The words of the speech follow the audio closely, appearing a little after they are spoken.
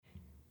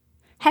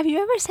Have you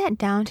ever sat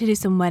down to do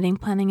some wedding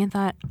planning and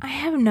thought, I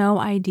have no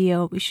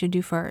idea what we should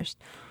do first?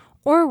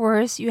 Or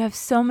worse, you have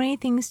so many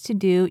things to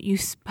do, you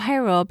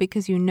spiral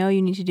because you know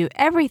you need to do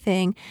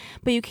everything,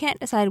 but you can't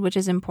decide which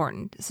is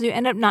important, so you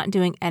end up not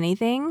doing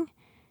anything?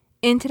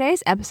 In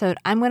today's episode,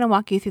 I'm going to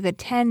walk you through the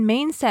 10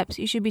 main steps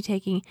you should be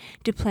taking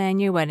to plan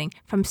your wedding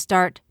from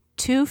start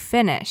to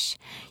finish.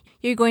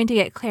 You're going to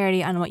get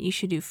clarity on what you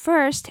should do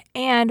first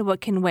and what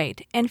can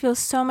wait, and feel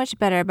so much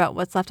better about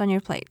what's left on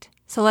your plate.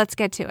 So let's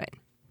get to it.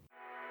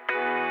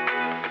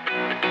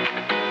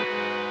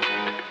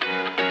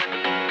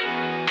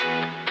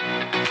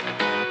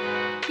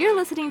 You're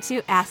listening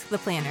to Ask the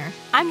Planner.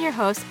 I'm your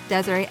host,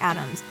 Desiree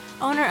Adams,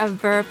 owner of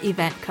Verve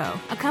Event Co.,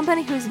 a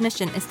company whose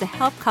mission is to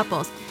help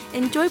couples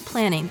enjoy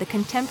planning the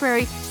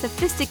contemporary,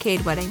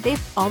 sophisticated wedding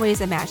they've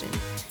always imagined.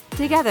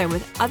 Together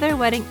with other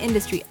wedding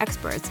industry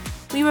experts,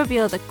 we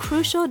reveal the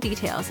crucial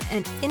details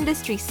and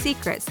industry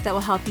secrets that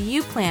will help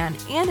you plan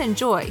and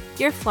enjoy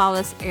your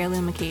flawless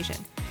heirloom occasion.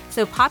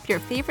 So pop your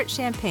favorite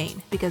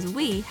champagne because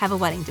we have a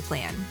wedding to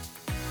plan.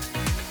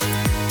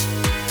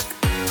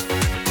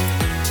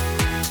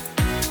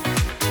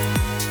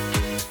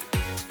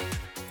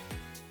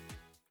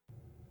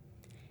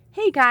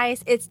 Hey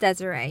guys, it's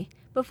Desiree.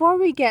 Before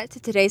we get to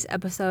today's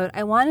episode,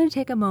 I wanted to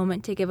take a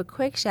moment to give a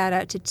quick shout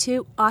out to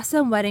two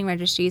awesome wedding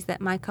registries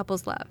that my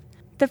couples love.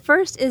 The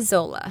first is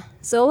Zola.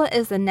 Zola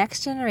is the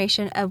next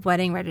generation of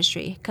wedding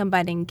registry,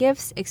 combining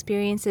gifts,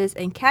 experiences,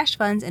 and cash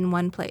funds in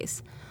one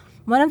place.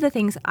 One of the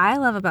things I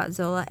love about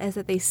Zola is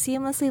that they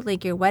seamlessly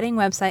link your wedding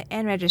website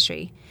and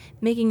registry,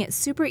 making it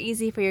super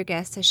easy for your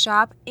guests to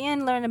shop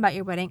and learn about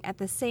your wedding at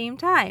the same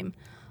time.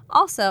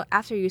 Also,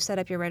 after you set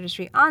up your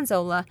registry on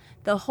Zola,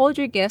 they'll hold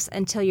your gifts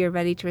until you're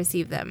ready to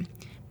receive them.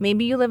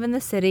 Maybe you live in the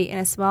city in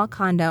a small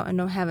condo and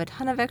don't have a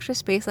ton of extra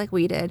space like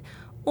we did,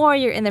 or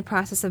you're in the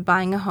process of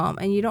buying a home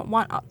and you don't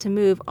want to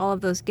move all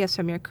of those gifts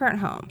from your current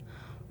home.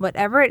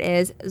 Whatever it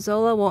is,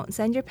 Zola won't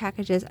send your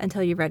packages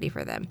until you're ready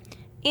for them.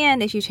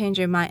 And if you change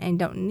your mind and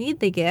don't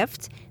need the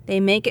gift, they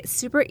make it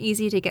super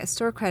easy to get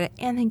store credit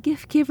and the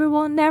gift giver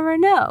will never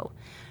know.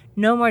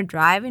 No more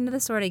driving to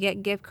the store to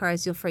get gift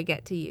cards you'll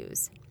forget to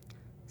use.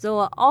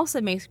 Zola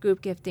also makes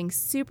group gifting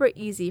super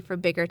easy for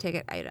bigger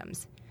ticket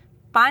items.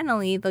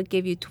 Finally, they'll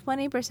give you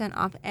 20%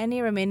 off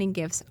any remaining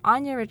gifts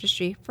on your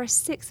registry for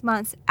 6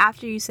 months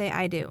after you say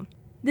I do.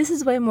 This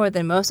is way more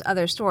than most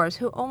other stores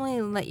who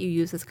only let you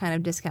use this kind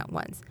of discount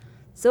once.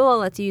 Zola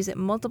lets you use it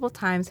multiple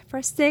times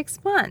for 6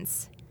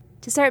 months.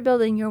 To start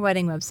building your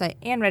wedding website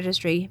and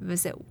registry,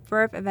 visit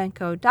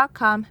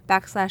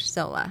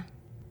verveeventco.com/Zola.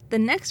 The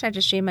next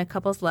registry my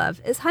couples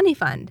love is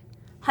HoneyFund.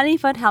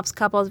 HoneyFund helps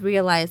couples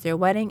realize their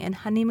wedding and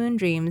honeymoon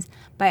dreams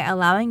by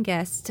allowing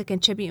guests to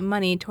contribute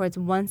money towards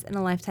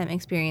once-in-a-lifetime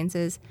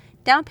experiences,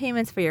 down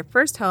payments for your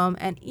first home,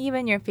 and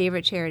even your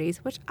favorite charities,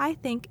 which I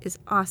think is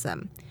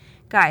awesome.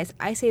 Guys,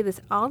 I say this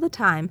all the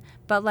time,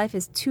 but life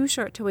is too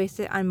short to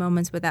waste it on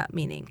moments without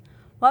meaning.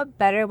 What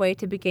better way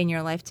to begin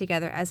your life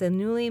together as a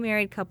newly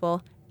married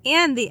couple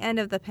and the end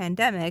of the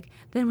pandemic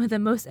than with the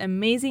most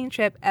amazing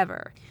trip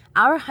ever?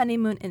 Our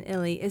honeymoon in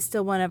Italy is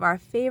still one of our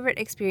favorite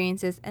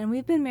experiences, and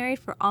we've been married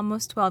for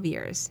almost 12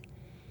 years.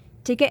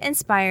 To get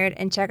inspired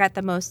and check out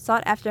the most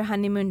sought-after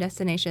honeymoon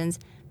destinations,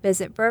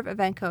 visit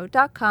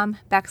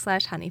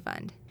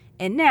verveeventco.com/honeyfund.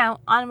 And now,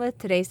 on with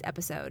today's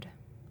episode.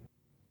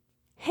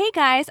 Hey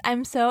guys,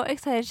 I'm so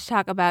excited to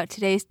talk about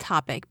today's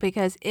topic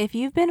because if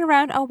you've been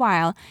around a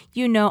while,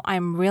 you know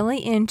I'm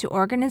really into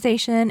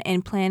organization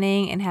and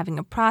planning and having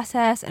a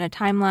process and a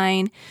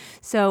timeline.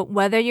 So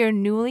whether you're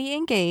newly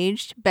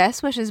engaged,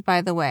 best wishes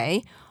by the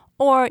way,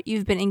 or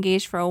you've been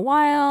engaged for a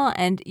while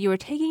and you were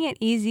taking it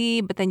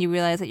easy, but then you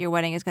realize that your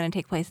wedding is going to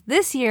take place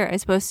this year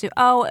as opposed to,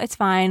 oh, it's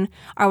fine,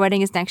 our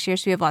wedding is next year,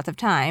 so we have lots of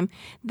time.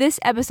 This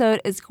episode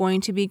is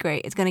going to be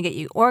great. It's going to get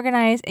you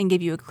organized and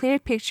give you a clear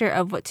picture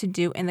of what to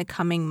do in the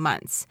coming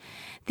months.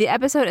 The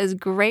episode is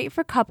great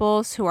for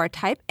couples who are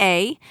type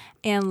A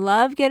and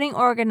love getting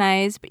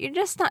organized, but you're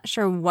just not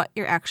sure what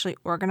you're actually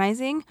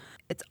organizing.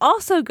 It's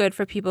also good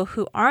for people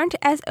who aren't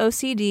as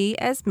OCD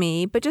as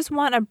me, but just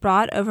want a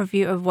broad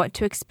overview of what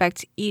to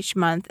expect each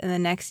month in the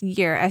next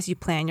year as you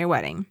plan your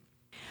wedding.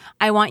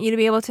 I want you to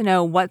be able to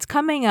know what's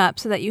coming up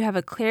so that you have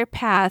a clear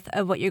path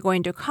of what you're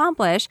going to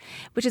accomplish,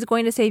 which is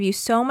going to save you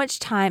so much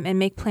time and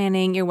make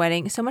planning your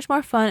wedding so much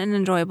more fun and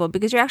enjoyable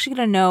because you're actually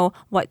going to know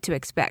what to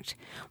expect.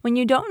 When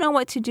you don't know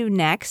what to do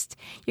next,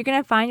 you're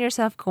going to find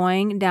yourself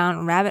going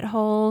down rabbit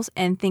holes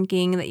and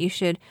thinking that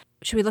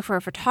should we look for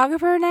a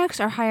photographer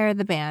next or hire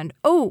the band?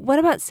 Oh, what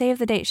about save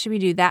the date? Should we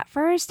do that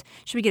first?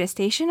 Should we get a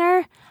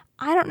stationer?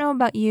 I don't know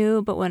about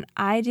you, but when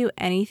I do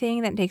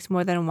anything that takes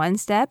more than one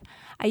step,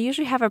 I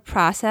usually have a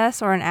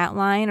process or an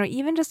outline or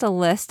even just a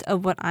list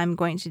of what I'm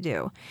going to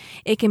do.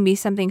 It can be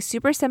something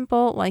super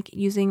simple like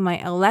using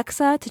my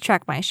Alexa to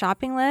track my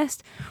shopping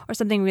list or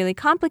something really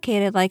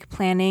complicated like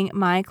planning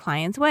my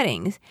clients'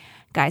 weddings.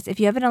 Guys, if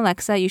you have an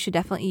Alexa, you should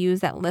definitely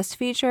use that list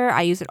feature.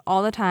 I use it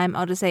all the time.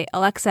 I'll just say,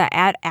 Alexa,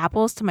 add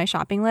apples to my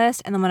shopping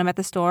list. And then when I'm at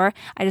the store,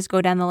 I just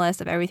go down the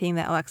list of everything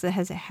that Alexa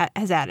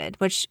has added,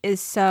 which is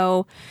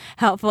so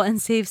helpful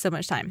and saves so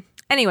much time.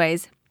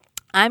 Anyways,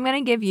 I'm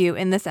going to give you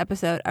in this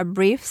episode a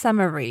brief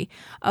summary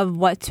of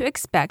what to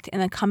expect in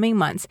the coming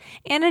months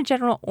and a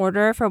general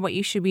order for what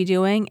you should be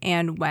doing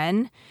and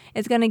when.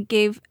 It's going to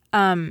give,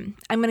 I'm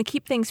going to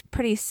keep things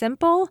pretty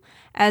simple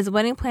as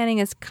wedding planning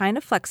is kind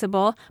of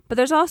flexible, but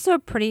there's also a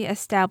pretty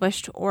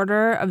established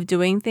order of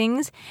doing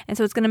things. And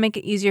so it's going to make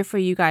it easier for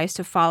you guys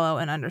to follow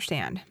and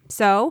understand.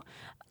 So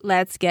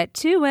let's get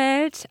to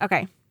it.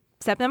 Okay.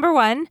 Step number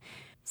 1,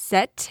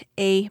 set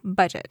a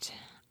budget.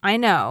 I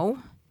know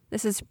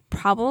this is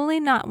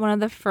probably not one of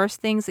the first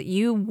things that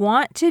you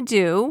want to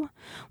do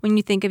when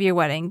you think of your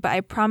wedding, but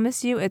I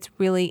promise you it's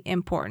really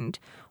important.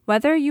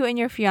 Whether you and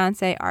your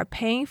fiance are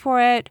paying for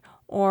it,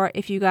 or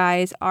if you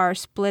guys are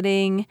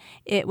splitting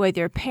it with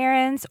your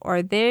parents,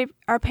 or they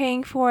are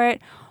paying for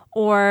it,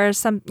 or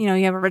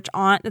you have a rich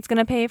aunt that's going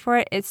to pay for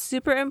it, it's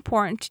super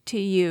important to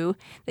you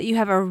that you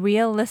have a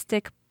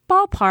realistic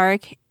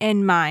ballpark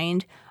in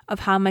mind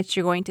of how much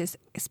you're going to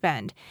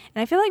spend.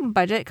 And I feel like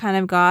budget kind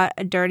of got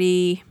a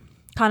dirty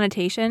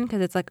connotation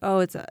because it's like, oh,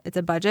 it's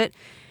a budget.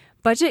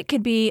 Budget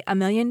could be $1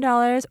 million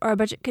or a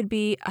budget could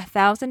be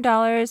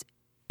 $1,000.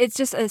 It's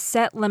just a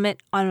set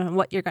limit on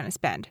what you're going to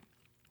spend.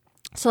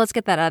 So let's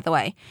get that out of the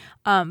way.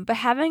 But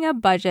having a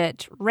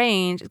budget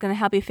range is going to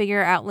help you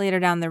figure out later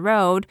down the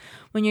road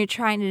when you're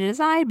trying to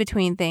decide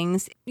between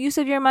things, use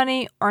of your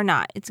money or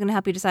not. It's going to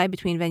help you decide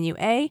between venue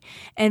A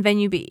and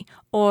venue B,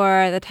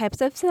 or the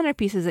types of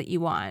centerpieces that you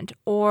want,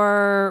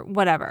 or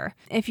whatever.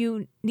 If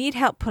you need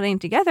help putting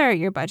together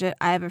your budget,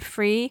 I have a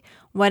free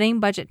wedding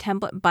budget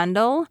template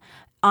bundle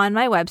on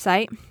my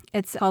website.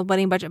 It's called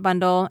Wedding Budget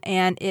Bundle,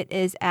 and it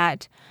is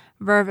at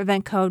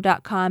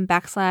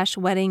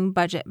verveeventco.com/wedding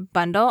budget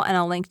bundle, and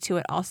I'll link to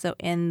it also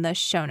in the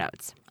show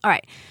notes. All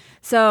right.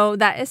 So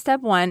that is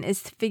step 1, is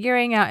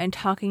figuring out and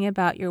talking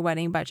about your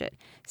wedding budget.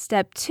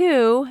 Step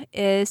 2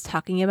 is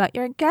talking about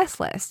your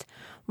guest list.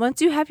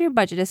 Once you have your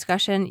budget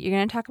discussion, you're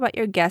going to talk about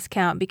your guest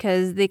count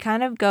because they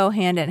kind of go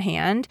hand in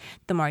hand.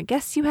 The more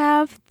guests you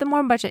have, the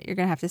more budget you're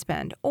going to have to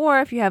spend. Or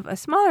if you have a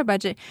smaller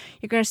budget,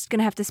 you're just going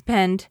to have to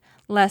spend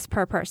less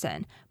per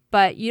person.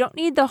 But you don't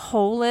need the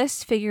whole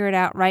list figured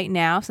out right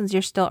now since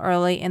you're still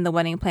early in the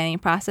wedding planning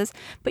process.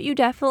 But you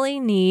definitely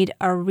need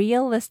a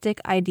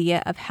realistic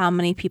idea of how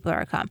many people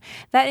are come.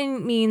 That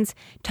means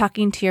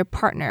talking to your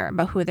partner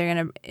about who they're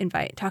going to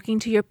invite, talking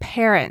to your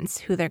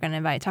parents who they're going to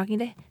invite, talking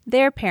to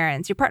their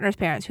parents, your partner's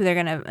parents who they're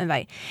going to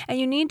invite. And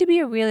you need to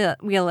be really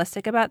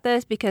realistic about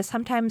this because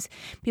sometimes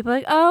people are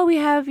like, oh, we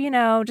have,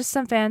 just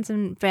some fans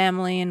and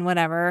family and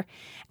whatever.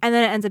 And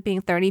then it ends up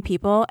being 30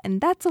 people.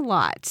 And that's a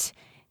lot.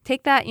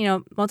 Take that,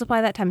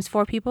 multiply that times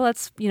 4 people.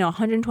 That's,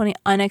 120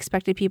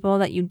 unexpected people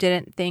that you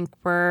didn't think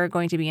were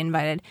going to be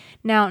invited.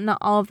 Now, not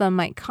all of them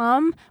might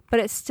come,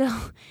 but it's still,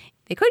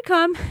 they could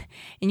come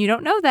and you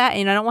don't know that.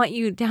 And I don't want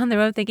you down the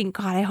road thinking,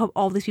 God, I hope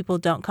all these people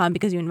don't come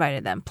because you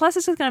invited them. Plus,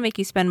 it's just going to make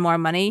you spend more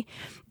money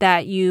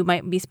that you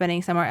might be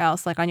spending somewhere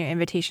else, like on your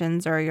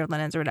invitations or your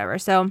linens or whatever.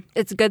 So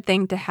it's a good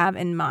thing to have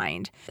in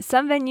mind.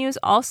 Some venues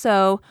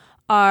also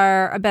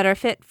are a better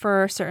fit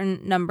for a certain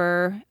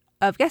number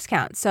of guest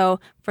count. So,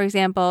 for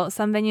example,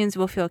 some venues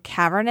will feel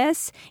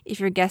cavernous if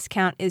your guest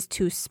count is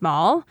too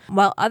small,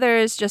 while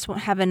others just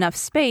won't have enough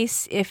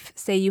space if,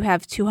 say, you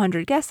have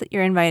 200 guests that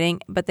you're inviting,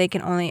 but they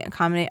can only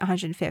accommodate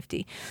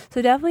 150.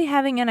 So definitely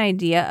having an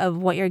idea of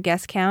what your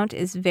guest count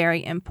is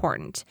very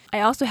important.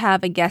 I also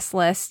have a guest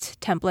list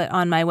template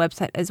on my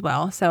website as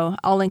well, so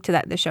I'll link to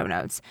that in the show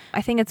notes.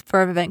 I think it's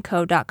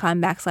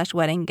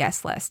verveeventco.com/wedding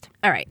guest list.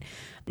 All right.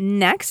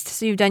 Next,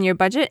 so you've done your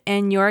budget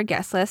and your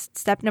guest list.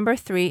 Step number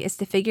 3 is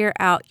to figure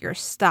out your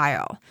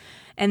style.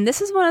 And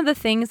this is one of the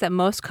things that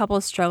most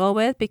couples struggle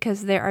with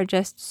because there are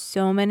just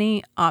so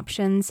many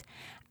options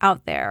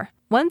out there.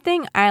 One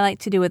thing I like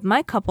to do with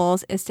my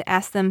couples is to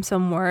ask them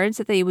some words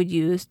that they would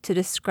use to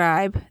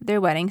describe their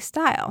wedding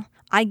style.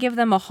 I give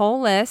them a whole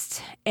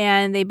list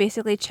and they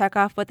basically check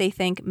off what they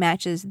think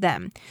matches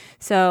them.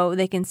 So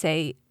they can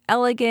say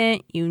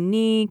elegant,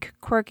 unique,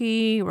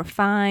 quirky,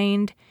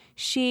 refined,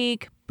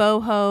 chic,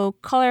 boho,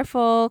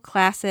 colorful,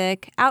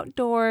 classic,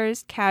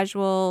 outdoors,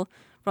 casual,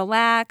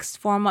 relaxed,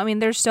 formal. I mean,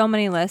 there's so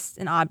many lists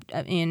and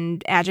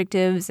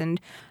adjectives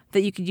and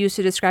that you could use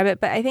to describe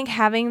it. But I think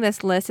having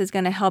this list is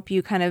going to help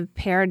you kind of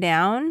pare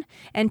down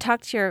and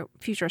talk to your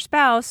future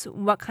spouse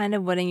what kind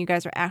of wedding you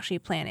guys are actually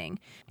planning.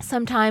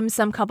 Sometimes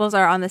some couples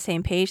are on the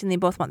same page and they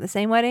both want the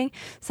same wedding.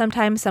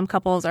 Sometimes some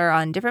couples are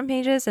on different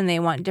pages and they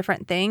want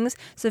different things.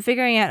 So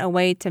figuring out a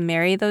way to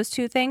marry those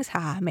two things,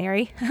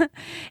 marry,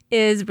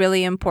 is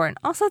really important.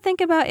 Also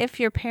think about if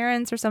your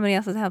parents or somebody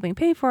else is helping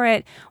pay for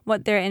it,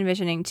 what they're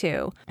envisioning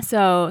too.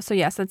 So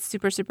yes, that's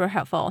super, super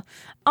helpful.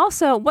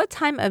 Also, what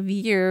time of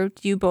year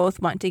do you both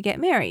want to get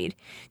married?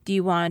 Do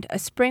you want a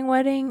spring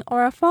wedding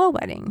or a fall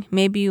wedding?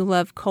 Maybe you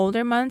love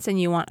colder months and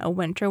you want a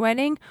winter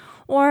wedding,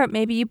 Or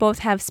maybe you both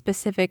have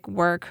specific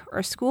work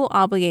or school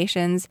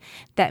obligations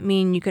that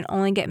mean you can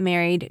only get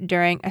married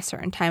during a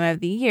certain time of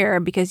the year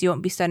because you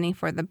won't be studying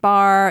for the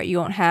bar, you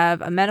won't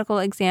have a medical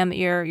exam that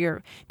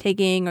you're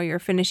taking, or you're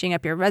finishing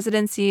up your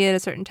residency at a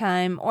certain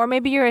time, or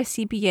maybe you're a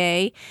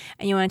CPA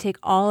and you want to take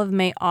all of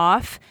May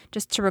off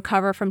just to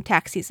recover from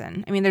tax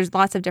season. I mean, there's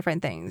lots of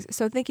different things.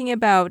 So thinking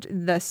about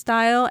the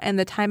style and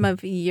the time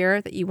of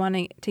year that you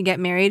want to get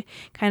married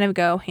kind of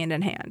go hand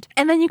in hand.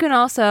 And then you can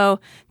also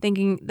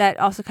thinking that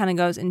also kind of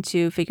goes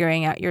into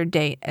figuring out your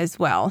date as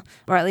well,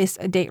 or at least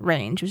a date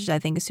range, which I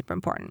think is super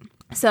important.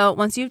 So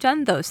once you've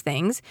done those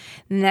things,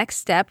 the next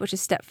step, which is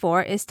step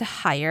 4, is to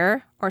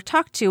hire or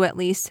talk to at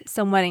least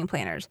some wedding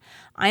planners.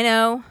 I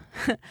know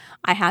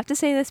I have to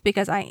say this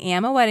because I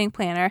am a wedding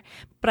planner,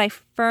 but I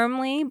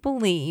firmly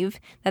believe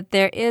that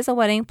there is a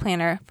wedding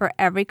planner for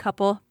every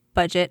couple,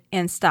 budget,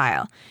 and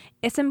style.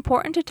 It's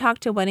important to talk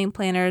to wedding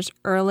planners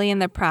early in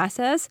the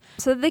process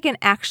so that they can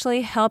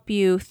actually help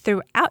you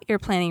throughout your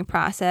planning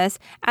process,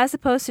 as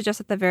opposed to just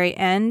at the very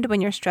end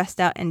when you're stressed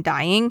out and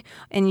dying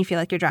and you feel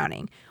like you're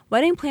drowning.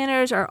 Wedding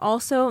planners are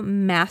also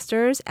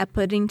masters at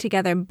putting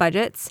together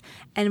budgets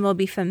and will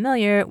be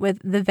familiar with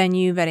the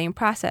venue vetting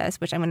process,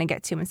 which I'm going to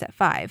get to in step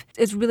 5.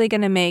 It's really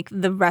going to make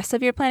the rest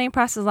of your planning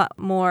process a lot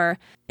more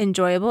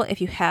enjoyable if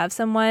you have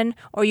someone,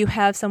 or you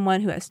have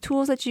someone who has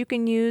tools that you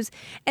can use.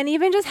 And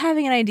even just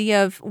having an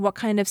idea of what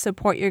kind of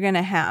support you're going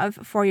to have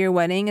for your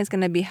wedding is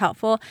going to be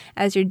helpful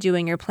as you're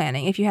doing your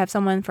planning. If you have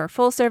someone for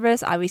full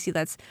service, obviously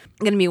that's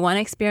going to be one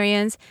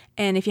experience.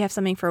 And if you have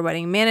something for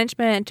wedding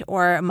management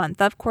or a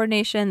month of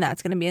coordination,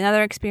 that's going to be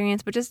another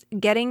experience. But just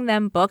getting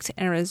them booked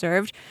and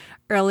reserved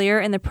earlier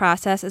in the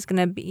process is going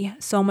to be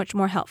so much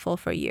more helpful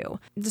for you.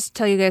 Just to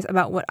tell you guys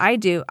about what I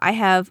do, I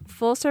have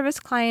full service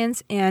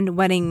clients and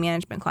wedding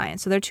management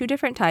clients. So they're 2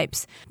 different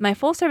types. My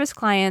full service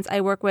clients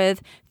I work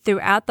with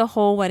throughout the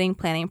whole wedding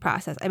planning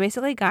process. I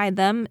basically guide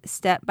them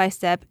step by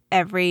step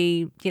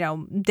every,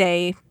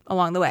 day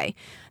along the way.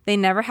 They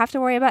never have to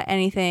worry about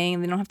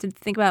anything. They don't have to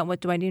think about what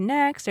do I do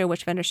next, or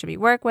which vendor should we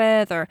work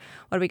with, or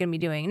what are we going to be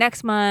doing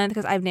next month,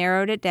 because I've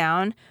narrowed it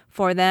down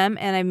for them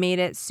and I've made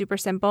it super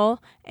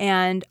simple,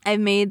 and I've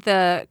made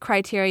the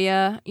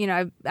criteria,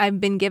 I've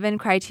been given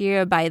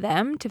criteria by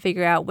them to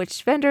figure out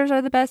which vendors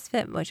are the best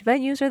fit, which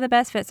venues are the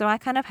best fit. So I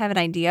kind of have an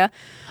idea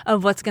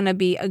of what's going to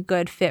be a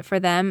good fit for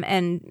them,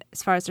 and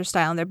as far as their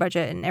style and their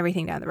budget and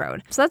everything down the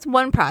road. So that's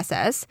one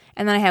process.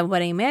 And then I have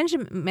wedding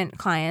management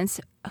clients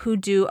who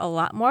do a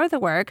lot more of the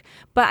work,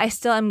 but I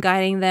still am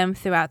guiding them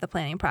throughout the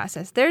planning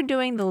process. They're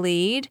doing the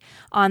lead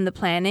on the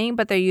planning,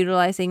 but they're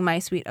utilizing my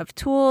suite of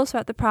tools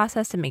throughout the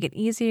process to make it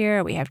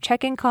easier. We have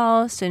check-in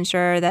calls to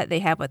ensure that they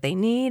have what they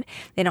need,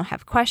 they don't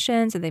have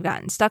questions, and they've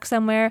gotten stuck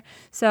somewhere.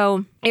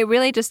 So it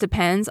really just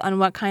depends on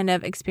what kind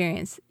of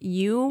experience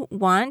you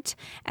want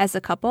as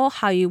a couple,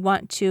 how you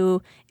want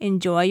to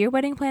enjoy your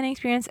wedding planning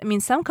experience. I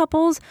mean, some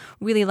couples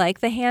really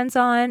like the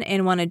hands-on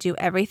and want to do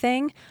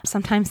everything.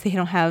 Sometimes they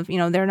don't have,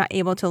 they're not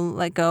able to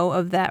let go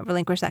of that,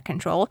 relinquish that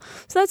control.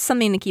 So that's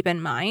something to keep in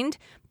mind.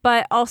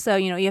 But also,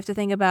 you have to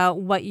think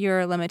about what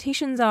your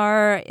limitations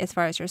are as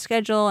far as your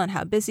schedule and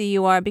how busy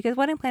you are, because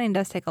wedding planning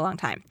does take a long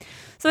time.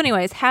 So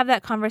anyways, have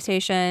that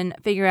conversation,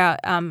 figure out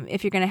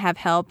if you're going to have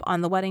help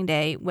on the wedding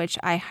day, which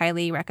I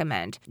highly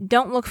recommend.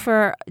 Don't look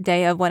for a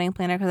day of wedding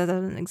planner because it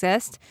doesn't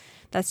exist.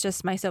 That's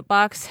just my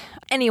soapbox.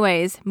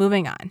 Anyways,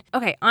 moving on.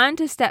 Okay, on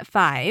to step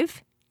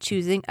 5,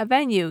 choosing a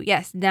venue.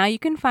 Yes, now you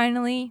can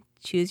finally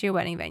choose your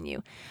wedding venue.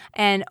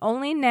 And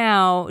only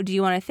now do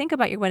you want to think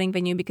about your wedding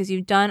venue because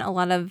you've done a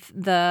lot of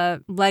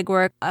the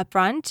legwork up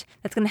front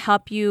that's going to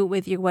help you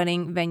with your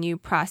wedding venue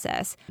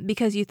process,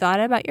 because you thought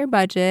about your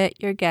budget,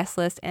 your guest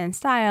list, and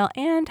style,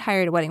 and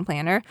hired a wedding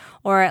planner,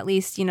 or at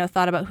least,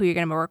 thought about who you're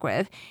going to work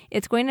with.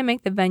 It's going to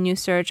make the venue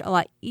search a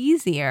lot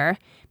easier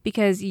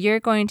because you're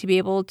going to be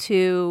able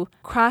to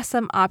cross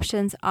some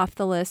options off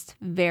the list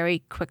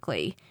very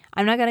quickly.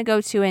 I'm not going to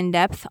go too in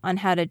depth on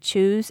how to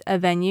choose a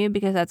venue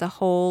because that's a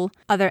whole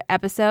other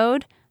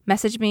episode.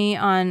 Message me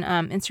on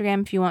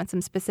Instagram if you want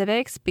some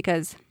specifics,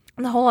 because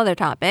it's a whole other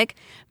topic.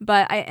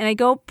 But I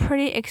go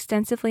pretty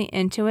extensively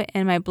into it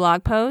in my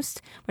blog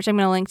post, which I'm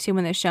going to link to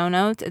in the show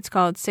notes. It's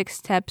called 6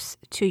 Steps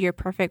to Your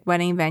Perfect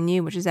Wedding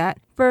Venue, which is at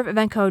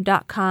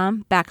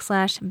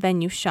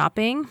verveeventco.com/venue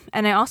shopping.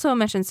 And I also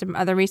mentioned some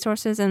other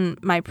resources in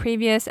my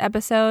previous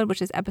episode,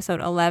 which is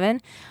episode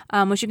 11,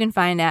 which you can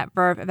find at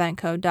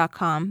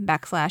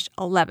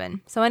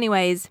verveeventco.com/11. So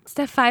anyways,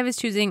 step 5 is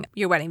choosing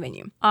your wedding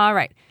venue. All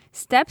right.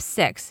 Step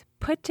 6,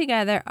 put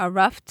together a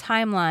rough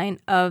timeline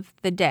of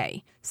the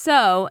day.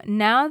 So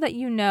now that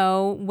you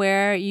know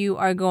where you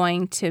are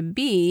going to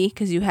be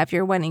because you have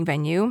your wedding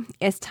venue,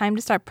 it's time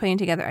to start putting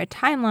together a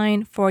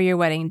timeline for your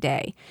wedding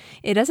day.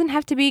 It doesn't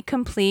have to be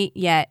complete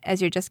yet as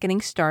you're just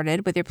getting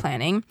started with your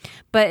planning,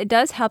 but it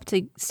does help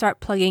to start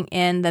plugging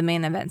in the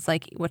main events,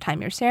 like what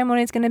time your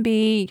ceremony is going to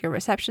be, your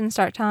reception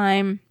start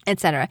time,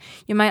 etc.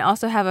 You might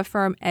also have a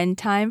firm end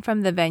time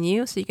from the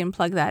venue, so you can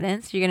plug that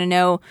in. So you're going to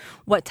know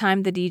what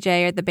time the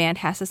DJ or the band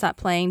has to stop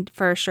playing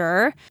for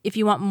sure. If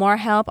you want more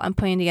help on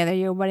putting together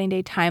your your wedding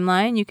day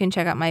timeline, you can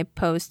check out my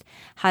post,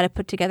 How to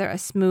Put Together a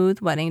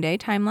Smooth Wedding Day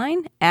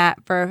Timeline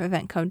at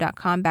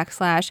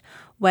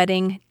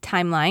verveeventco.com/wedding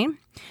timeline.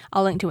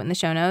 I'll link to it in the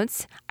show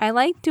notes. I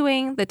like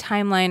doing the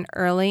timeline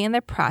early in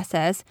the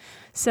process.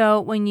 So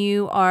when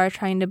you are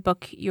trying to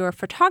book your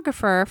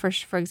photographer,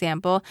 for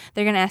example,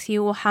 they're going to ask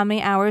you, well, how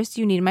many hours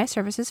do you need my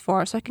services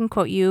for? So I can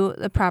quote you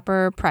the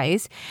proper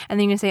price. And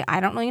then you can say, I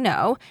don't really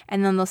know.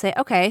 And then they'll say,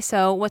 okay,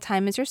 so what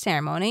time is your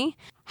ceremony?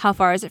 How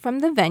far is it from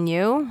the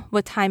venue?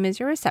 What time is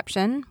your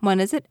reception? When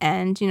does it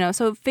end?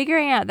 So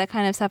figuring out that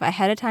kind of stuff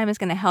ahead of time is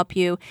going to help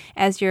you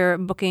as you're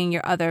booking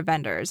your other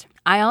vendors.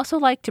 I also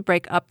like to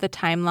break up the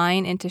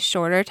timeline into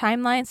shorter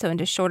timelines, so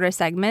into shorter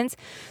segments.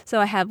 So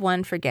I have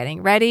one for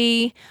getting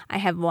ready. I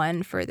have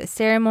one for the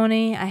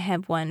ceremony. I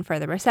have one for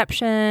the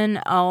reception.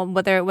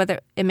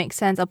 Whether it makes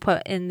sense, I'll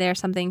put in there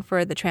something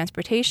for the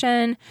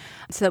transportation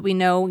so that we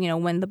know,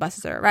 when the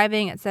buses are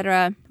arriving,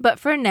 etc. But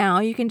for now,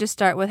 you can just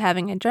start with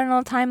having a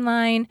general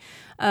timeline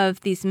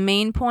of these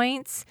main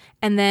points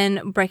and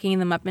then breaking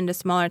them up into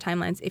smaller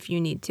timelines if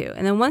you need to.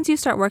 And then once you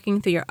start working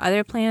through your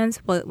other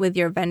plans with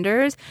your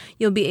vendors,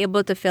 you'll be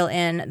able to fill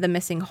in the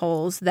missing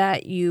holes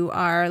that you're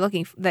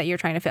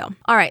trying to fill.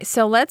 All right,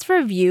 so let's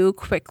review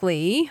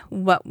quickly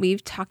what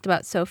we've talked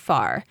about so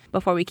far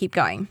before we keep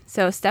going.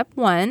 So step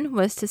 1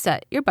 was to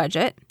set your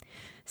budget.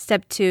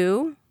 Step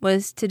 2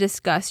 was to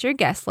discuss your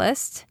guest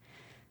list.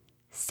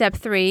 Step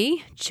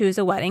 3, choose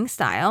a wedding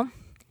style.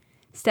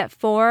 Step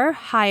 4,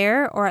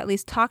 hire or at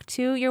least talk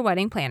to your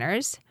wedding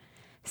planners.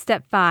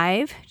 Step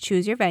 5,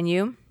 choose your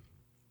venue.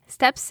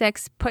 Step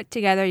 6, put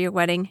together your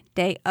wedding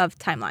day of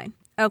timeline.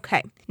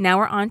 Okay, now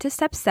we're on to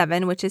step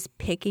 7, which is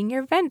picking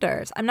your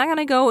vendors. I'm not going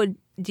to go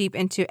deep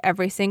into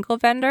every single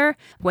vendor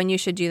when you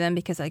should do them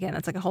because, again,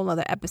 that's like a whole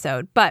other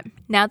episode. But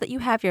now that you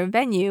have your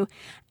venue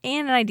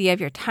and an idea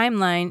of your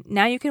timeline,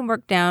 now you can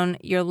work down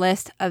your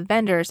list of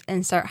vendors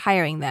and start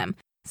hiring them.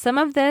 Some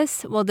of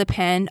this will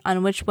depend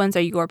on which ones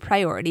are your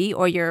priority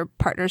or your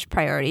partner's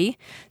priority.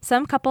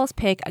 Some couples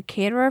pick a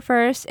caterer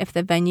first if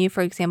the venue,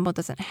 for example,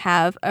 doesn't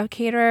have a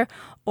caterer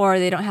or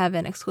they don't have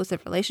an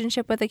exclusive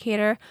relationship with a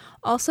caterer.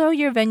 Also,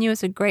 your venue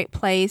is a great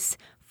place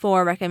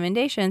for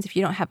recommendations if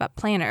you don't have a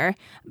planner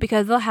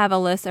because they'll have a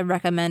list of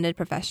recommended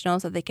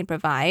professionals that they can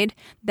provide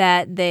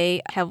that they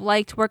have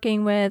liked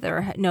working with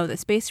or know the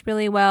space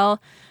really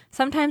well.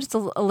 Sometimes it's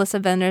a list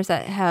of vendors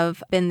that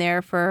have been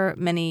there for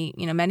many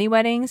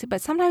weddings, but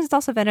sometimes it's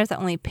also vendors that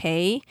only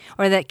pay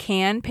or that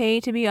can pay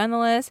to be on the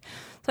list.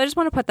 So I just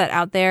want to put that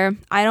out there.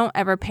 I don't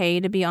ever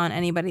pay to be on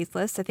anybody's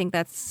list. I think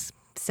that's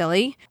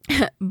silly,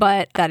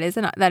 but that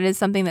is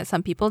something that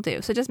some people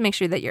do. So just make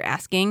sure that you're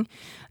asking,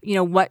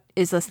 what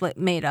is this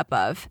made up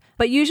of?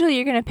 But usually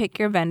you're going to pick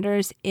your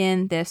vendors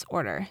in this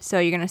order. So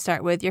you're going to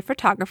start with your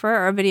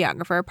photographer or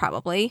videographer,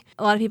 probably.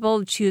 A lot of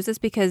people choose this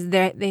because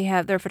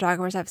their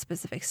photographers have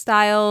specific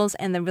styles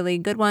and the really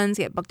good ones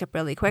get booked up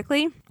really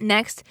quickly.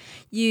 Next,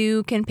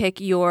 you can pick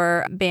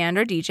your band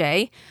or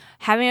DJ.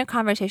 Having a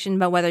conversation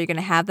about whether you're going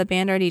to have the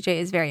band or DJ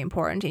is very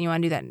important, and you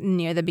want to do that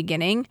near the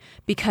beginning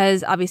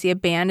because obviously a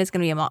band is going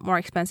to be a lot more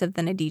expensive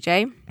than a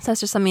DJ. So that's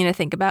just something to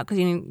think about because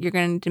you're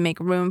going to need to make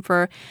room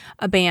for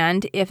a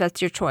band if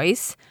that's your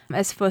choice,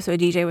 as opposed to a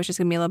DJ, which is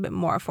going to be a little bit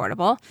more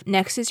affordable.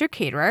 Next is your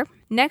caterer.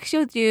 Next,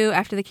 you'll do,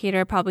 after the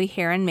caterer, probably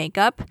hair and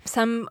makeup.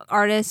 Some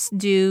artists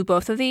do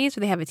both of these, or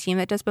they have a team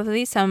that does both of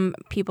these. Some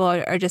people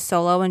are just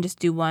solo and just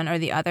do one or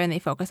the other, and they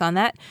focus on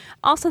that.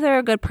 Also, they're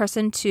a good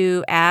person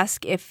to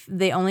ask if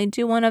they only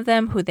do one of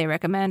them, who they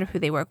recommend or who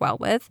they work well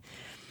with.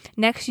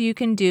 Next, you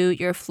can do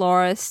your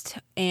florist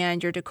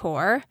and your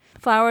decor.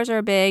 Flowers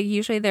are big.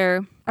 Usually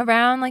they're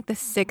around like the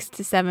 6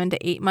 to 7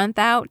 to 8 month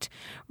out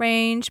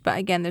range. But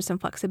again, there's some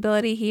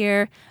flexibility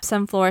here.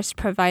 Some florists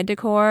provide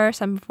decor.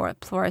 Some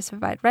florists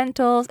provide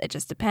rentals. It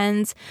just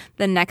depends.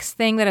 The next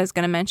thing that I was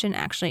going to mention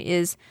actually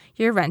is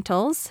your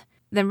rentals.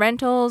 The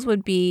rentals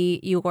would be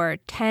your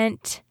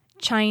tent,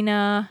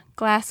 china,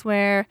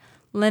 glassware,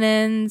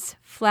 linens,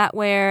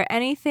 flatware,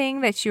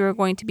 anything that you are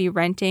going to be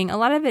renting. A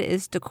lot of it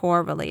is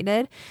decor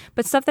related,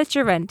 but stuff that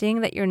you're renting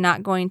that you're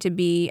not going to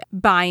be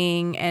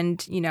buying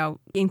and,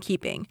 in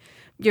keeping.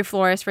 Your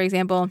florist, for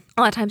example,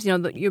 a lot of times,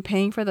 you're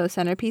paying for those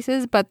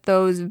centerpieces, but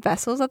those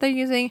vessels that they're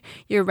using,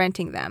 you're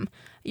renting them.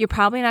 You're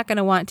probably not going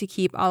to want to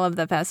keep all of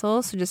the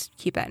vessels, so just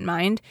keep that in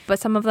mind. But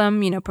some of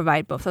them,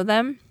 provide both of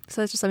them.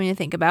 So that's just something to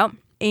think about.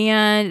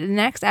 And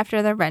next,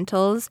 after the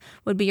rentals,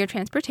 would be your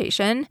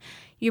transportation.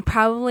 You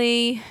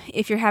probably,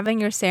 if you're having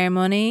your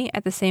ceremony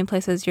at the same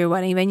place as your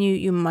wedding venue,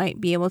 you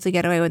might be able to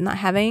get away with not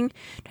having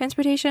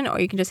transportation, or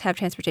you can just have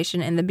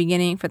transportation in the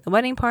beginning for the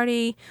wedding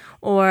party,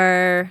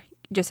 or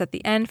just at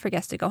the end for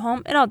guests to go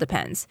home. It all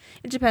depends.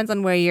 It depends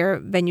on where your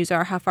venues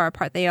are, how far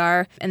apart they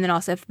are, and then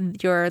also if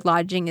your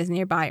lodging is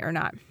nearby or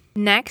not.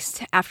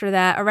 Next, after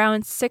that,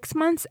 around 6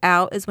 months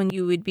out is when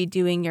you would be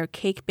doing your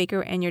cake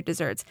baker and your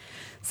desserts.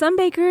 Some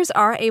bakers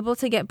are able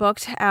to get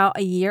booked out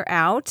a year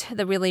out,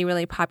 the really,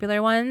 really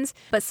popular ones,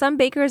 but some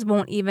bakers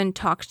won't even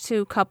talk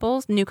to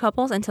new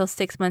couples until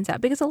 6 months out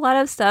because a lot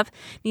of stuff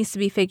needs to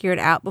be figured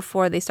out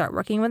before they start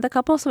working with the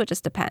couple, so it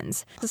just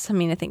depends. Just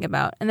something to think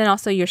about. And then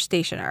also your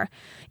stationer.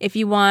 If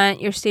you want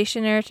your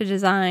stationer to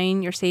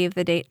design your save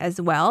the date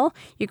as well,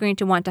 you're going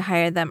to want to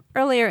hire them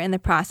earlier in the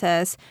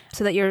process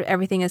so that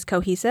everything is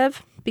cohesive.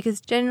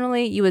 Because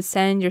generally you would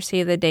send your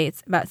save the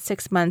dates about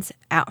 6 months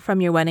out from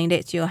your wedding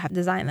date, so you'll have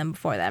designed them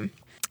before then.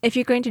 If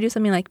you're going to do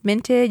something like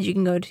minted, you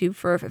can go to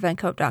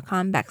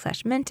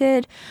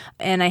verveeventco.com/minted,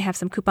 and I have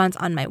some coupons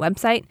on my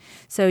website.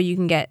 So you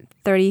can get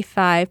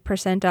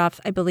 35% off,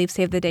 I believe,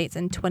 save the dates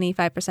and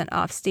 25%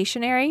 off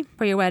stationery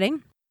for your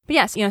wedding. But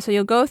yes, so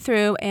you'll go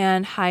through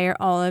and hire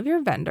all of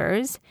your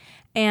vendors,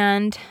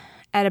 and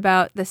at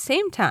about the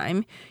same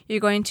time, you're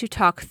going to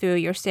talk through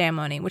your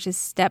ceremony, which is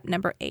step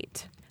number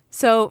 8.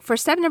 So for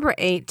step number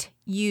 8,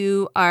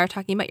 you are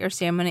talking about your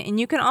ceremony, and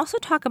you can also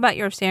talk about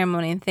your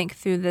ceremony and think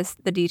through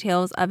the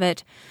details of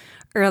it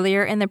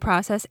earlier in the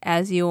process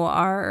as you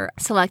are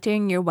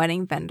selecting your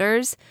wedding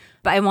vendors.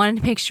 But I wanted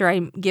to make sure I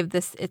give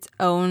this its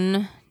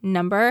own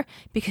number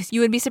because you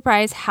would be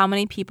surprised how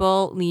many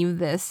people leave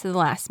this to the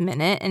last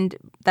minute, and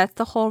that's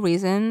the whole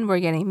reason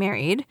we're getting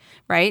married,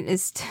 right?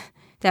 Is to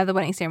have the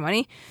wedding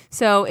ceremony.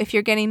 So if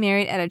you're getting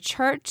married at a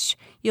church,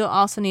 you'll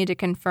also need to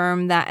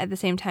confirm that at the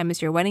same time as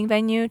your wedding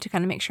venue to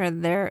kind of make sure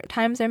their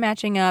times are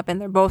matching up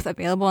and they're both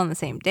available on the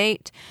same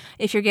date.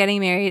 If you're getting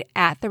married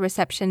at the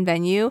reception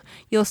venue,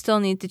 you'll still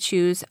need to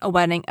choose a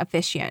wedding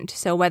officiant.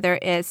 So whether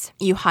it's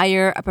you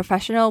hire a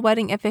professional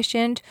wedding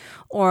officiant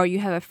or you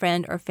have a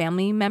friend or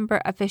family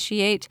member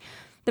officiate,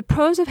 the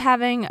pros of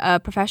having a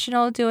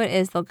professional do it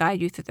is they'll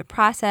guide you through the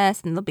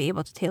process and they'll be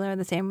able to tailor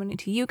the ceremony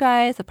to you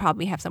guys. They'll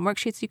probably have some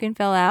worksheets you can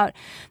fill out.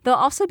 They'll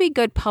also be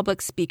good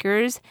public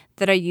speakers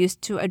that are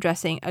used to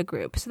addressing a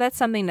group. So that's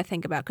something to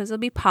think about because they'll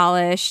be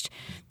polished.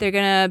 They're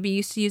going to be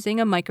used to using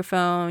a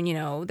microphone.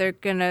 They're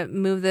going to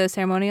move the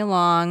ceremony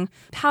along.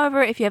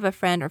 However, if you have a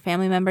friend or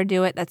family member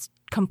do it, that's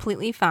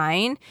completely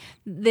fine.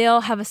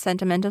 They'll have a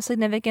sentimental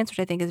significance, which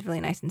I think is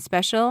really nice and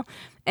special,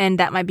 and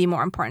that might be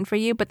more important for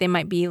you, but they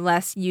might be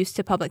less used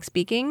to public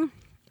speaking.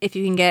 If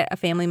you can get a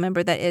family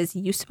member that is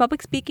used to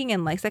public speaking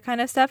and likes that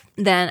kind of stuff,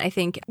 then I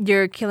think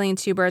you're killing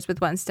 2 birds with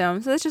 1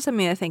 stone. So that's just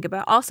something to think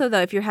about. Also, though,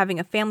 if you're having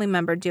a family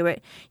member do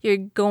it, you're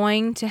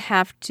going to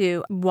have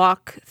to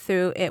walk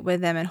through it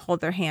with them and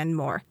hold their hand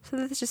more. So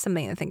that's just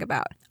something to think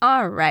about.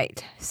 All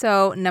right.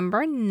 So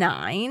number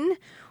 9.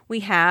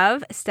 We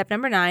have step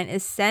number 9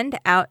 is send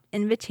out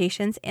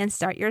invitations and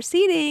start your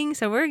seating.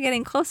 So we're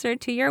getting closer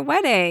to your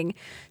wedding.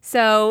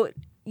 So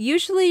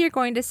usually you're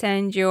going to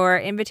send your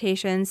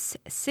invitations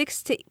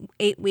 6 to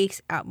 8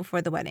 weeks out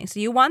before the wedding.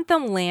 So you want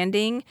them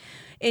landing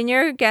in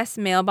your guest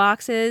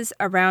mailboxes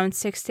around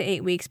 6 to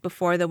 8 weeks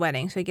before the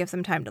wedding. So it gives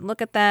them time to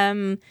look at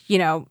them,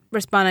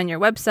 respond on your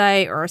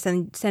website or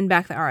send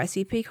back the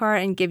RSVP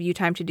card and give you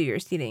time to do your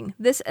seating.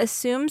 This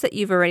assumes that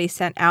you've already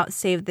sent out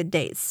save the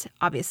dates,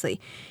 obviously.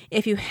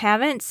 If you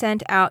haven't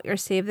sent out your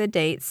save the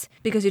dates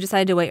because you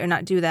decided to wait or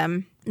not do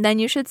them, then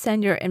you should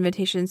send your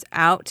invitations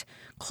out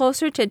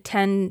closer to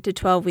 10 to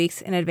 12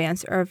 weeks in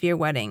advance of your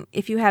wedding.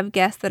 If you have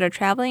guests that are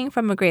traveling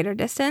from a greater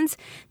distance,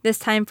 this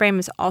time frame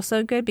is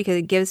also good because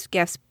it gives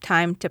guests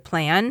time to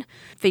plan,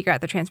 figure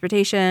out the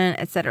transportation,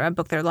 etc.,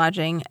 book their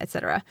lodging,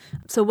 etc.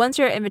 So once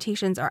your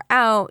invitations are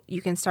out,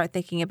 you can start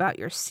thinking about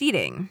your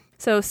seating.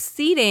 So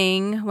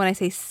seating, when I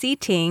say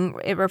seating,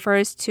 it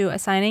refers to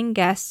assigning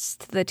guests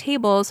to the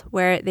tables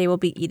where they will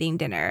be eating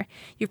dinner.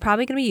 You're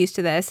probably going to be used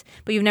to this,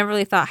 but you've never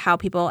really thought how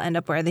people end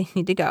up where they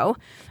need to go.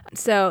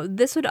 So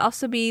this would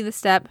also be the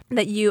step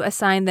that you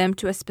assign them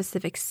to a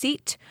specific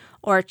seat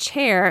or a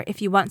chair if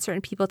you want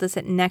certain people to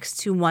sit next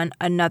to one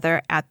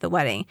another at the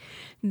wedding.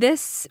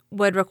 This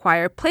would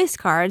require place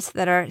cards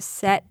that are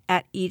set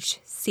at each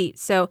seat.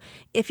 So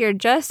if you're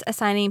just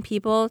assigning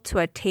people to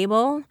a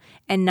table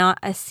and not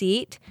a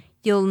seat,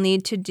 you'll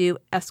need to do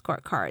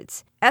escort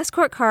cards.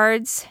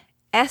 Escort,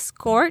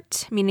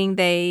 meaning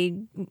they,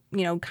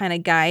 kind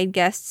of guide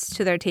guests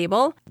to their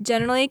table.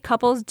 Generally,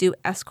 couples do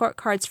escort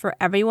cards for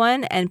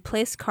everyone and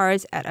place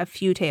cards at a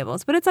few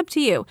tables, but it's up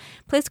to you.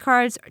 Place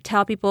cards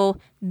tell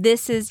people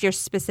this is your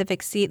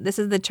specific seat. This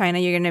is the china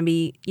you're going to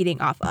be eating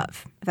off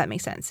of, if that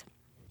makes sense.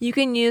 You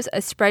can use a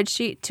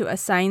spreadsheet to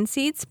assign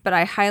seats, but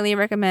I highly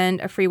recommend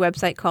a free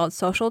website called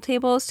Social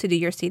Tables to do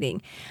your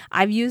seating.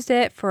 I've used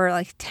it for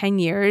like 10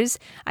 years.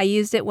 I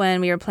used it when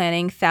we were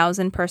planning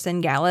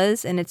 1,000-person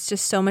galas, and it's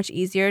just so much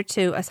easier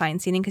to assign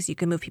seating because you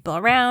can move people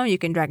around, you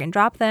can drag and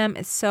drop them.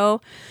 It's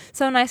so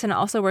nice, and it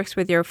also works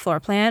with your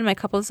floor plan. My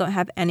couples don't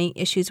have any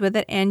issues with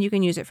it, and you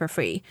can use it for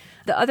free.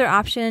 The other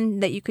option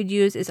that you could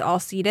use is all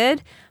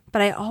seated,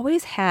 but I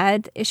always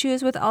had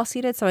issues with all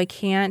seated, so I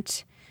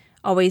can't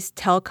always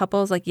tell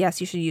couples like,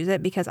 yes, you should use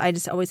it, because I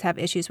just always have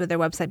issues with their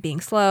website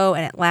being slow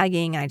and it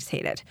lagging, and I just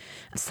hate it.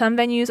 Some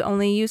venues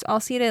only use All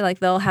Seated, like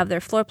they'll have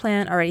their floor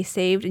plan already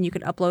saved and you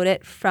can upload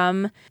it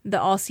from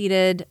the All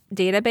Seated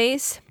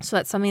database. So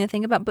that's something to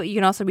think about, but you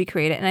can also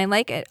recreate it. And I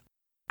like it.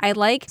 I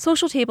like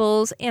Social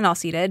Tables and All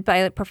Seated, but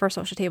I prefer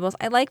Social Tables.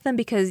 I like them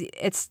because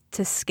it's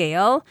to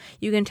scale.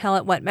 You can tell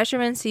it what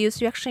measurements to use.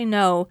 So you actually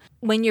know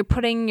when you're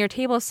putting your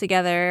tables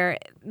together,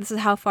 this is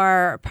how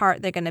far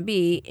apart they're going to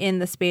be in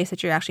the space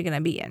that you're actually going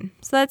to be in.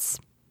 So that's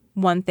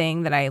one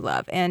thing that I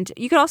love. And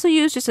you could also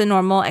use just a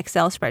normal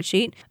Excel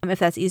spreadsheet if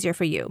that's easier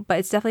for you. But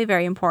it's definitely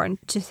very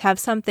important to have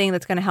something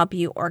that's going to help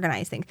you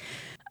organize things.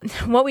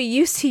 What we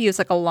used to use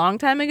like a long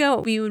time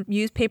ago, we would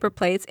use paper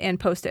plates and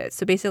Post-its.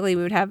 So basically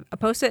we would have a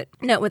Post-it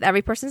note with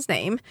every person's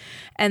name.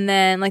 And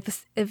then like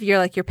this, if you're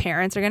like your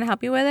parents are going to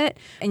help you with it,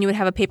 and you would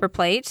have a paper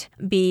plate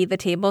be the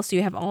table. So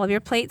you have all of your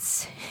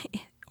plates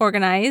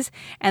organized,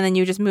 and then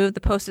you just move the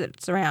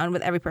Post-its around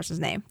with every person's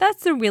name.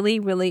 That's a really,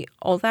 really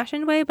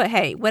old-fashioned way, but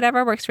hey,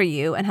 whatever works for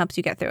you and helps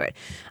you get through it.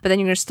 But then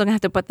you're still going to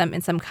have to put them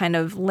in some kind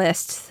of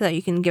list so that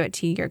you can give it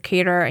to your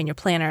caterer and your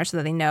planner so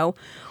that they know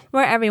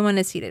where everyone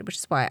is seated, which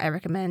is why I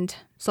recommend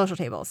Social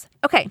Tables.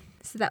 Okay,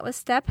 so that was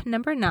step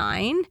number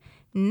 9.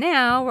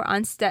 Now we're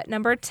on step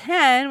number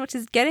 10, which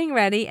is getting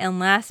ready and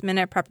last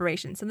minute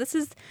preparation. So this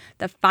is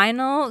the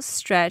final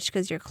stretch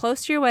because you're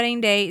close to your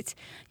wedding date.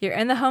 You're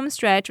in the home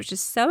stretch, which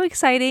is so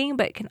exciting,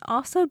 but it can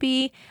also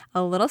be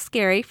a little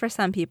scary for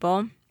some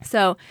people.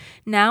 So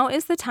now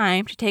is the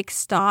time to take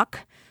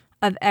stock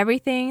of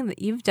everything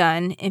that you've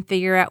done and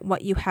figure out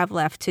what you have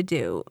left to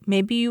do.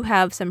 Maybe you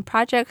have some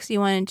projects you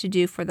wanted to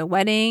do for the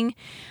wedding.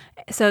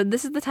 So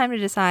this is the time to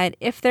decide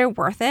if they're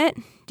worth it.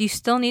 Do you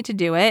still need to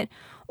do it?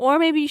 Or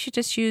maybe you should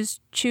just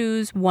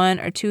choose 1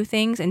 or 2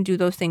 things and do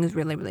those things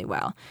really, really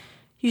well.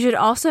 You should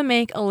also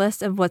make a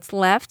list of what's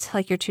left,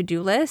 like your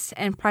to-do list,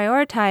 and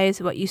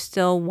prioritize what you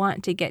still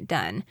want to get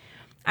done.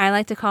 I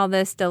like to call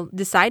this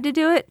decide to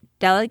do it,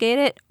 delegate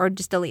it, or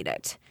just delete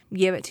it.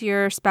 Give it to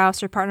your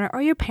spouse or partner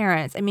or your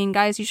parents. I mean,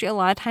 guys, usually a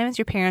lot of times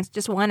your parents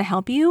just want to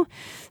help you.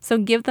 So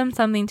give them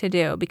something to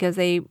do because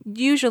they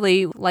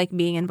usually like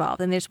being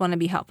involved and they just want to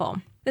be helpful.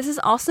 This is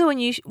also when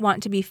you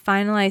want to be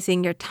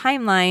finalizing your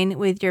timeline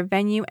with your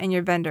venue and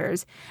your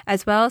vendors,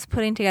 as well as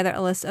putting together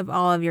a list of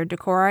all of your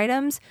decor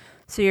items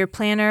so your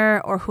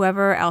planner or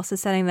whoever else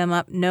is setting them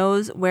up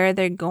knows where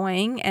they're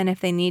going and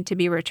if they need to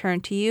be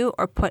returned to you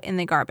or put in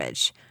the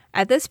garbage.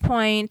 At this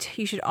point,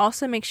 you should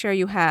also make sure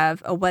you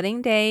have a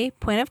wedding day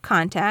point of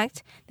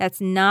contact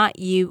that's not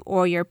you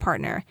or your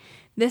partner.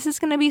 This is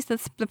going to be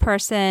the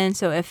person,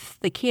 so if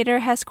the caterer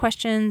has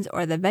questions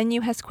or the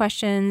venue has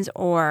questions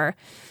or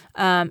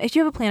if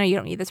you have a planner, you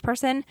don't need this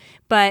person,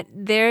 but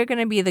they're going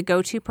to be the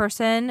go-to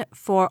person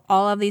for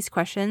all of these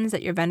questions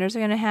that your vendors are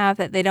going to have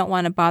that they don't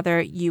want to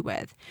bother you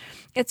with.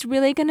 It's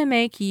really going to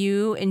make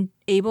you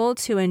able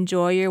to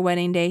enjoy your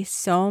wedding day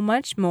so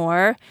much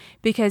more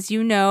because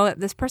you know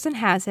that this person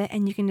has it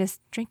and you can just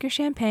drink your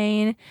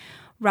champagne,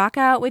 rock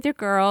out with your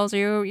girls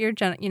or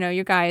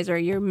your guys or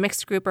your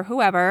mixed group or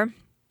whoever,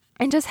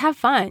 and just have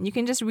fun. You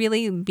can just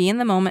really be in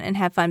the moment and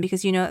have fun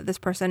because you know that this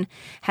person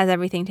has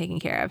everything taken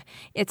care of.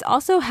 It's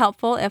also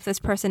helpful if this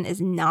person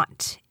is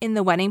not in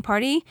the wedding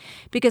party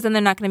because then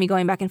they're not going to be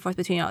going back and forth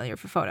between all your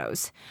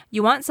photos.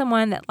 You want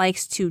someone that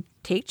likes to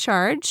take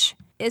charge,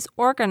 is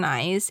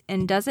organized,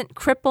 and doesn't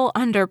cripple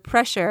under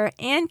pressure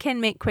and can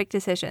make quick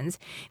decisions.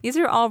 These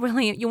are all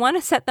really, you want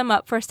to set them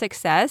up for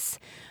success.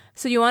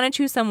 So you want to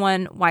choose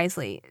someone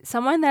wisely.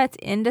 Someone that's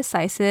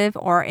indecisive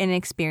or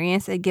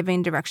inexperienced at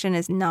giving direction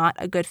is not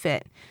a good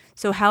fit.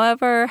 So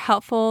however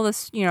helpful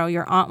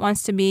your aunt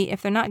wants to be,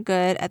 if they're not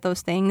good at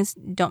those things,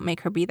 don't make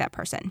her be that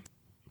person.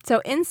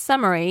 So in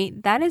summary,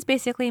 that is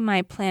basically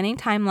my planning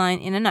timeline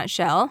in a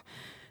nutshell.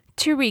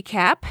 To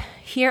recap,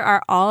 here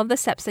are all of the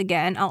steps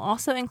again. I'll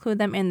also include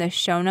them in the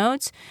show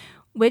notes,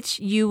 which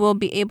you will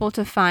be able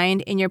to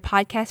find in your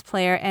podcast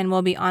player and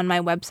will be on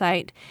my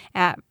website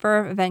at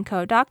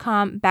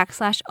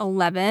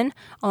vervevenco.com/11,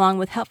 along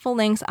with helpful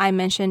links I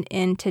mentioned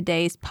in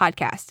today's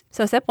podcast.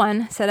 So step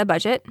 1, set a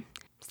budget.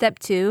 Step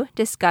 2,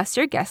 discuss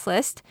your guest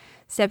list.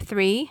 Step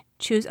 3,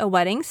 choose a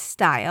wedding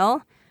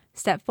style.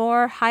 Step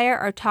 4, hire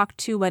or talk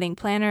to wedding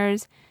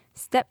planners.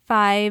 Step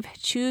 5,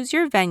 choose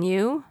your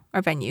venue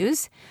or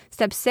venues.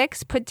 Step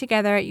 6, put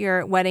together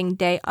your wedding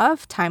day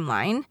of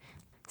timeline.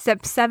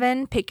 Step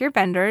 7, pick your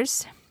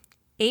vendors.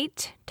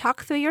 8,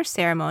 talk through your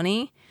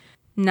ceremony.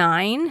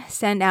 9,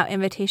 send out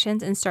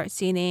invitations and start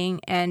seating.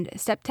 And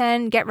step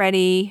 10, get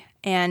ready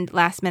and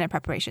last minute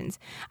preparations.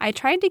 I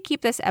tried to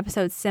keep this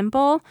episode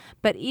simple,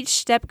 but each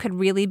step could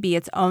really be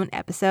its own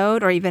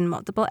episode or even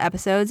multiple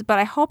episodes. But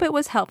I hope it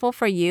was helpful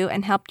for you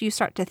and helped you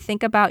start to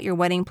think about your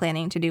wedding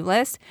planning to-do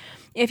list.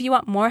 If you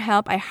want more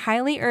help, I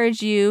highly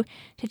urge you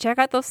to check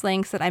out those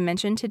links that I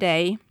mentioned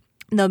today.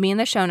 They'll be in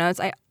the show notes.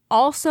 I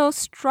also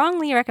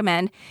strongly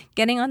recommend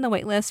getting on the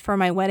waitlist for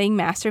my wedding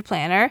master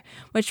planner,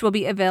 which will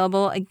be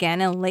available again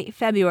in late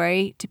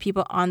February to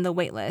people on the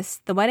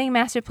waitlist. The wedding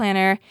master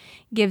planner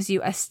gives you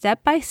a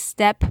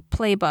step-by-step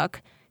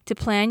playbook to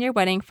plan your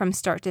wedding from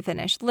start to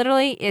finish.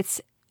 Literally,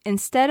 it's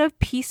instead of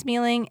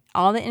piecemealing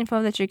all the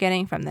info that you're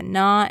getting from the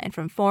Knot and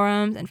from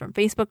forums and from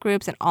Facebook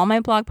groups and all my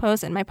blog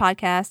posts and my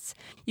podcasts,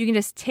 you can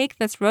just take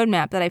this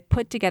roadmap that I've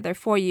put together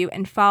for you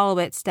and follow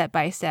it step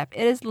by step.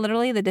 It is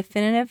literally the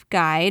definitive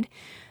guide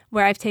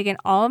where I've taken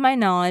all of my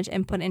knowledge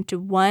and put it into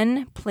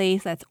one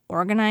place that's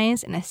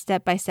organized in a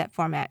step-by-step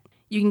format.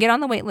 You can get on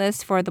the wait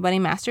list for the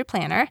Wedding Master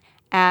Planner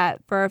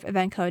at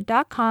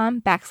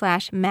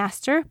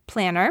verveeventco.com/master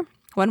planner,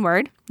 one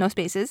word, no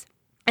spaces.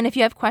 And if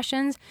you have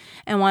questions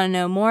and want to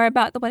know more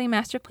about the Wedding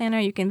Master Planner,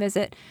 you can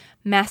visit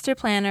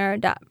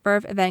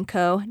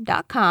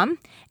masterplanner.verveeventco.com.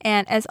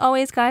 And as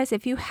always, guys,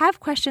 if you have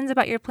questions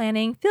about your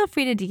planning, feel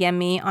free to DM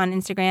me on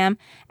Instagram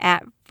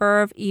at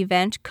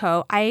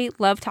verveeventco. I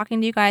love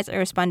talking to you guys. I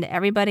respond to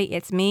everybody.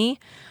 It's me.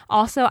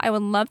 Also, I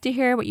would love to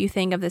hear what you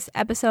think of this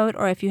episode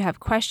or if you have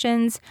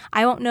questions.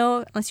 I won't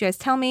know unless you guys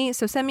tell me.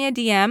 So send me a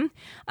DM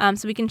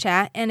so we can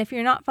chat. And if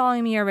you're not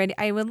following me already,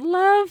 I would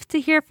love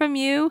to hear from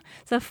you.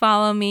 So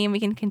follow me and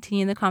we can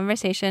continue the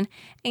conversation.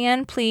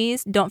 And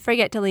please don't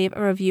forget to leave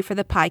a review for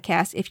the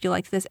podcast if you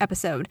liked this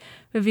episode.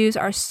 Reviews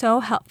are so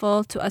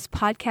helpful to us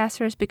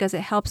podcasters because it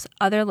helps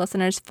other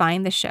listeners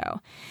find the show.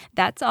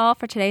 That's all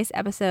for today's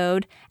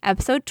episode.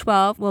 Episode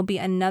 12 will be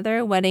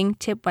another Wedding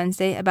Tip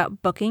Wednesday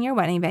about booking your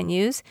wedding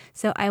venues.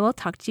 So I will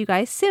talk to you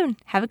guys soon.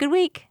 Have a good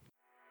week.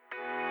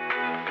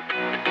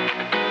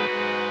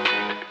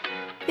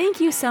 Thank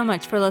you so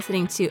much for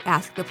listening to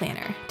Ask the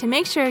Planner. To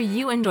make sure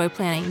you enjoy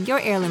planning your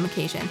heirloom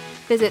occasion,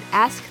 visit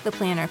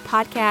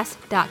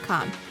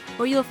asktheplannerpodcast.com,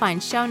 where you'll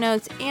find show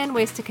notes and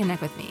ways to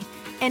connect with me.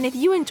 And if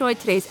you enjoyed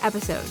today's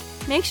episode,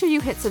 make sure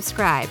you hit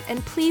subscribe and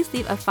please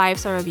leave a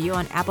 5-star review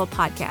on Apple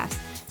Podcasts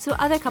so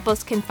other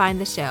couples can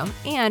find the show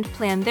and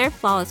plan their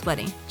flawless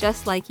wedding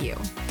just like you.